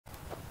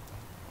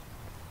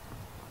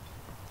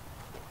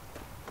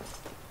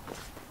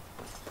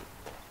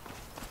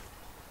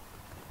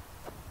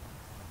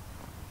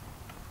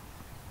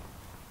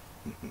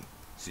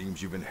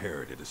Seems you've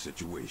inherited a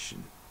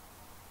situation.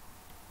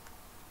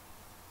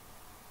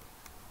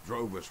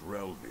 Drovus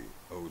Relvi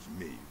owes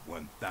me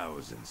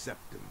 1,000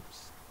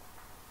 septims.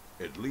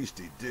 At least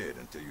he did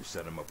until you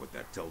set him up with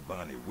that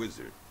telvanni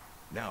wizard.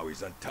 Now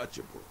he's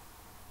untouchable.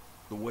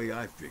 The way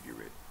I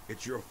figure it,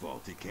 it's your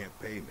fault he can't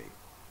pay me.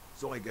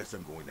 So I guess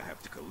I'm going to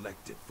have to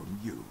collect it from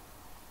you.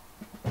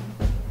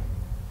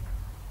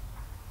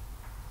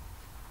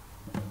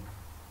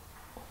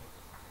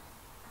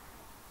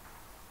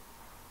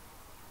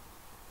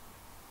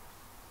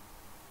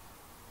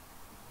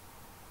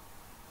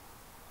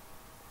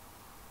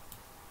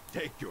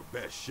 Take your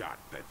best shot,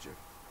 Fetcher.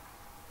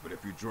 But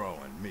if you draw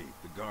on me,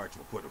 the guards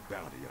will put a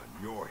bounty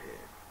on your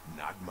head,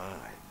 not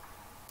mine.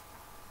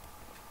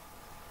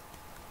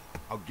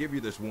 I'll give you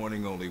this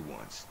warning only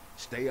once.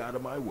 Stay out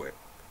of my way.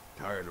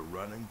 Tired of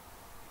running?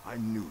 I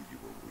knew you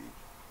were weak.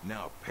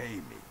 Now pay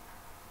me.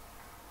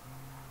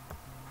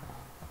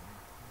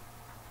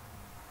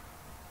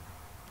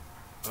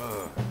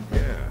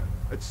 Yeah,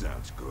 that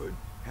sounds good.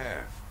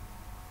 Half.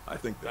 I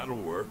think that'll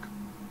work.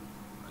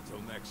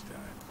 Until next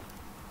time.